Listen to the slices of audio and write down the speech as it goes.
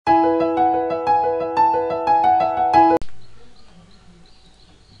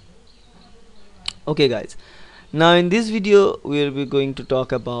Okay guys, now in this video we will be going to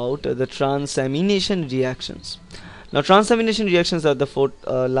talk about the transamination reactions. Now transamination reactions are the fourth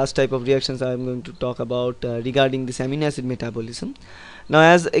last type of reactions I am going to talk about regarding this amino acid metabolism. Now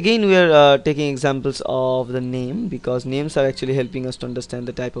as again we are taking examples of the name, because names are actually helping us to understand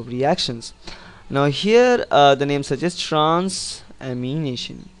the type of reactions. Now here the name suggests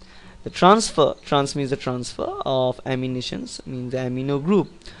transamination. The trans means the transfer of aminations, means the amino group.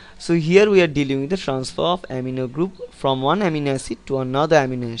 So here we are dealing with the transfer of amino group from one amino acid to another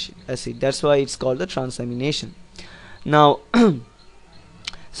amino acid. That's why it's called the transamination. Now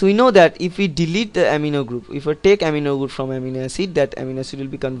so we know that if we delete the amino group, if we take amino group from amino acid, that amino acid will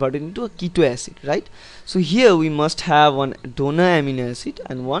be converted into a keto acid, right? So here we must have one donor amino acid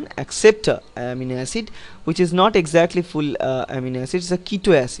and one acceptor amino acid, which is not exactly full amino acid, it's a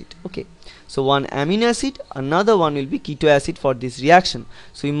keto acid. Okay, so one amino acid, another one will be keto acid for this reaction.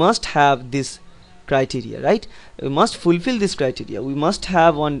 So we must have this criteria, right? We must fulfill this criteria. We must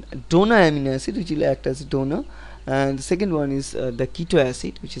have one donor amino acid which will act as a donor, and the second one is the keto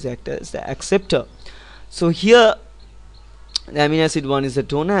acid, which is act as the acceptor. So here the amino acid 1 is the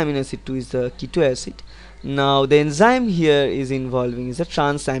donor, amino acid 2 is the keto acid. Now the enzyme here is involving is a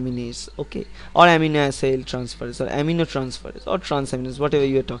transaminase, okay, or amino acid transferase, or aminotransferase, or transaminase, whatever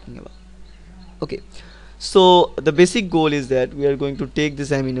you are talking about. Okay, so the basic goal is that we are going to take this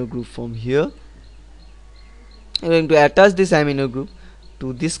amino group from here, we are going to attach this amino group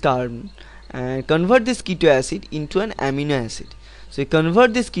to this carbon and convert this keto acid into an amino acid. So we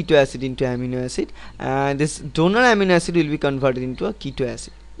convert this keto acid into amino acid, and this donor amino acid will be converted into a keto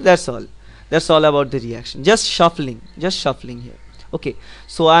acid. That's all. That's all about the reaction. Just shuffling here. Okay,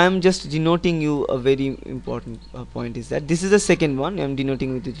 so I am just denoting you a very important point, is that this is the second one. I am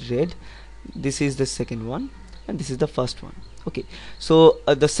denoting with it red. This is the second one, and this is the first one. Okay, so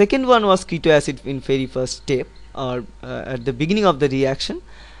the second one was keto acid in very first step, or at the beginning of the reaction.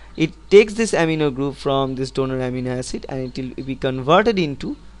 It takes this amino group from this donor amino acid and it will be converted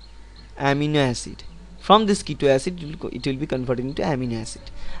into amino acid. From this keto acid it will be converted into amino acid,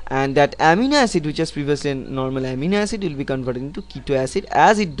 and that amino acid, which was previously a normal amino acid, will be converted into keto acid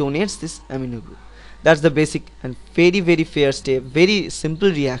as it donates this amino group. That's the basic and very fair step, very simple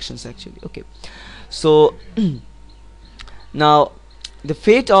reactions actually. Okay, so now the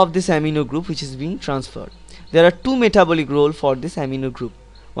fate of this amino group which is being transferred. There are two metabolic roles for this amino group.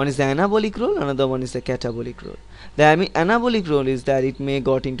 One is the anabolic role, another one is the catabolic role. The anabolic role is that it may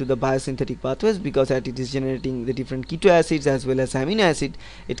got into the biosynthetic pathways, because as it is generating the different keto acids as well as amino acid,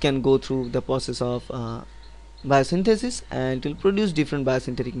 it can go through the process of biosynthesis, and it will produce different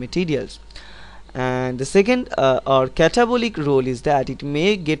biosynthetic materials. And the second or catabolic role is that it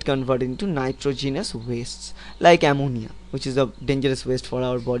may get converted into nitrogenous wastes like ammonia, which is a dangerous waste for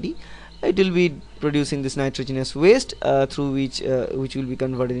our body. It will be producing this nitrogenous waste through which will be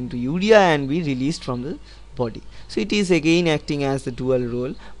converted into urea and be released from the body. So it is again acting as the dual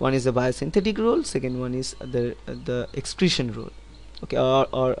role. One is the biosynthetic role, second one is the excretion role, okay, or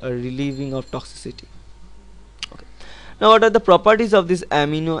a relieving of toxicity. Okay, now what are the properties of this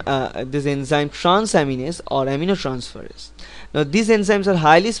this enzyme transaminase or aminotransferase? Now these enzymes are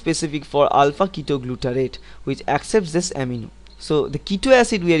highly specific for alpha-keto glutarate, which accepts this amino. So the keto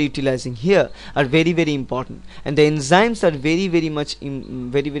acid we are utilizing here are very important, and the enzymes are very much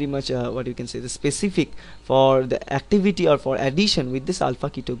what you can say, the specific for the activity or for addition with this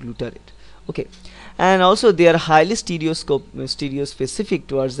alpha-keto glutarate. Okay, and also they are highly stereospecific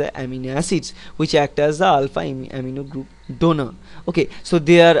towards the amino acids which act as the alpha amino group donor. Okay, so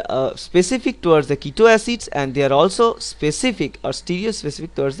they are specific towards the keto acids, and they are also specific or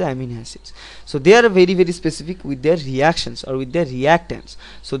stereospecific towards the amino acids. So they are very specific with their reactions or with their reactants.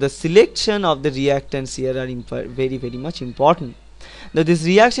 So the selection of the reactants here are very much important. Now this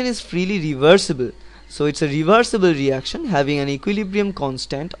reaction is freely reversible. So it's a reversible reaction having an equilibrium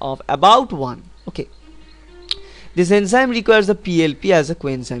constant of about 1. Okay, this enzyme requires a PLP as a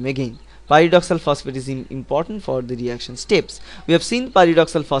coenzyme. Again, pyridoxal phosphate is important for the reaction steps. We have seen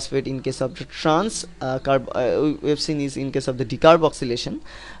pyridoxal phosphate in case of the we have seen this in case of the decarboxylation.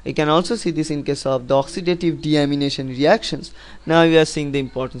 We can also see this in case of the oxidative deamination reactions. Now we are seeing the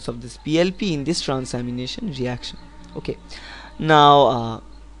importance of this PLP in this transamination reaction. Okay, now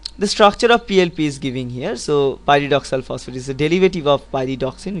the structure of PLP is giving here. So pyridoxal phosphate is a derivative of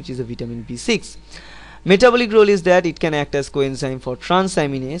pyridoxine, which is a vitamin B6. Metabolic role is that it can act as coenzyme for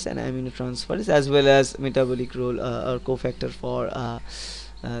transaminase and aminotransferase, as well as metabolic role or cofactor for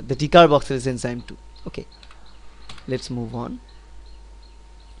the decarboxylase enzyme too. Okay, let's move on.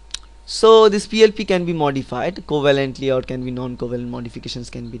 So this PLP can be modified covalently or can be non-covalent modifications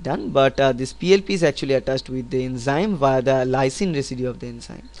can be done, but this PLP is actually attached with the enzyme via the lysine residue of the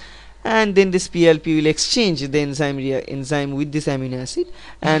enzyme, and then this PLP will exchange the enzyme with this amino acid,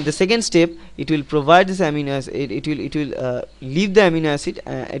 and the second step, it will provide this amino acid, it will leave the amino acid,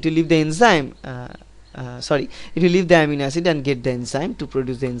 it will leave the enzyme it will leave the amino acid and get the enzyme to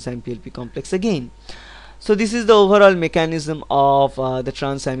produce the enzyme PLP complex again. So this is the overall mechanism of the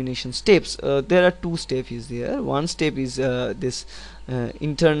transamination steps. There are two steps here. One step is this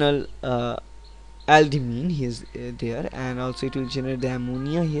internal albumin is there, and also it will generate the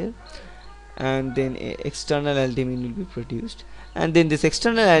ammonia here, and then external albumin will be produced, and then this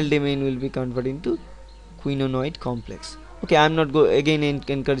external albumin will be converted into quinonoid complex. Okay, I'm not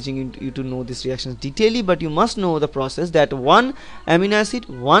encouraging you to know this reactions detailedly, but you must know the process that one amino acid,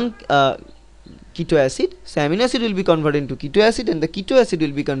 one keto acid, so amino acid will be converted into keto acid, and the keto acid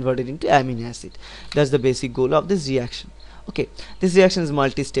will be converted into amino acid. That's the basic goal of this reaction. Okay, this reaction is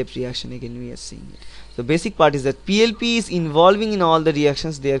multi-step reaction. Again, we are seeing it. So basic part is that PLP is involving in all the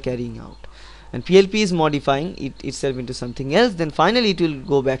reactions they are carrying out, and PLP is modifying itself into something else. Then finally it will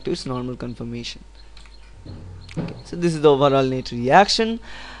go back to its normal conformation. Okay, so this is the overall net reaction.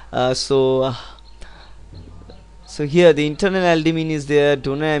 So here the internal albumin is there,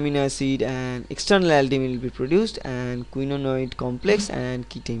 donor amino acid, and external albumin will be produced, and quinonoid complex and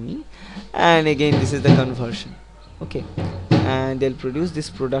ketamine, and again this is the conversion. Okay, and they'll produce this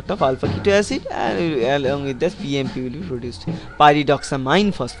product of alpha keto acid, and along with this PMP will be produced,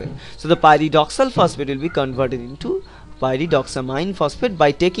 pyridoxamine phosphate. So the pyridoxal phosphate will be converted into pyridoxamine phosphate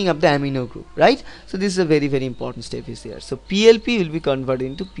by taking up the amino group, right? So this is a very important step is there. So PLP will be converted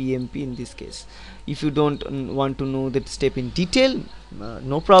into PMP in this case. If you don't want to know that step in detail,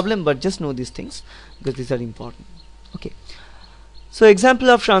 no problem, but just know these things because these are important. Okay, so example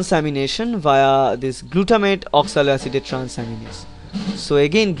of transamination via this glutamate oxaloacetate transaminase. So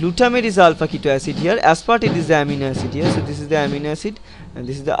again, glutamate is alpha keto acid here, aspartate is the amino acid here. So this is the amino acid, and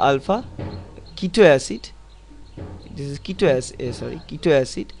this is the alpha keto acid. This is keto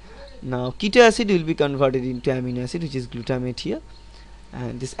acid. Now keto acid will be converted into amino acid, which is glutamate here,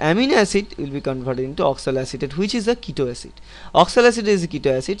 and this amino acid will be converted into oxaloacetate, which is a keto acid. Oxaloacetate is a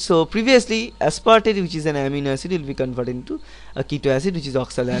keto acid. So previously aspartate, which is an amino acid, will be converted into a keto acid, which is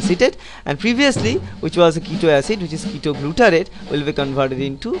oxaloacetate, and previously which was a keto acid, which is ketoglutarate, will be converted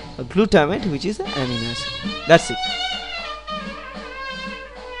into a glutamate, which is an amino acid. That's it,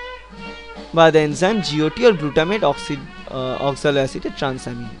 by the enzyme GOT or glutamate oxaloacetate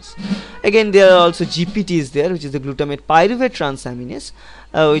transaminase. Again, there are also GPTs there, which is the glutamate pyruvate transaminase,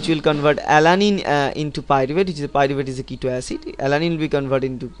 which will convert alanine into pyruvate, which is pyruvate is a keto acid. Alanine will be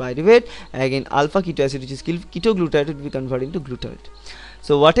converted into pyruvate. Again, alpha keto acid, which is ketoglutarate, will be converted into glutarate.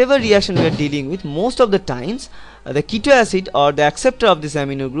 So whatever reaction we are dealing with, most of the times the keto acid or the acceptor of this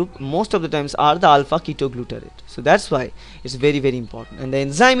amino group most of the times are the alpha ketoglutarate. So that's why it's very important, and the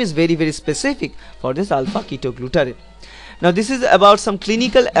enzyme is very specific for this alpha ketoglutarate. Now this is about some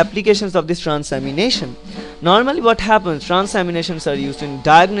clinical applications of this transamination. Normally what happens, transaminations are used in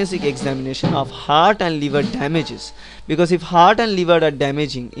diagnostic examination of heart and liver damages, because if heart and liver are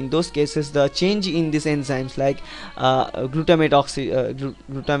damaging, in those cases the change in these enzymes like glutamate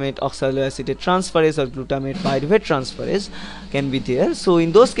oxaloacetate transferase or glutamate pyruvate transferase can be there. So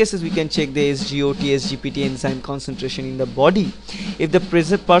in those cases we can check the SGOT, SGPT enzyme concentration in the body. If the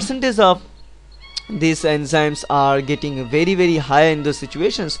percentage of these enzymes are getting very high in those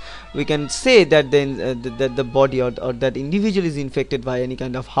situations, we can say that the body or that individual is infected by any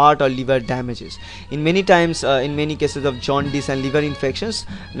kind of heart or liver damages. In many cases of jaundice and liver infections,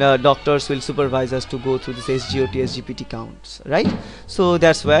 doctors will supervise us to go through this SGOT, SGPT counts, right? So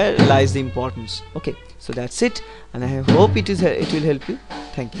that's where lies the importance. Okay, so that's it, and I hope it will help you.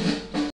 Thank you.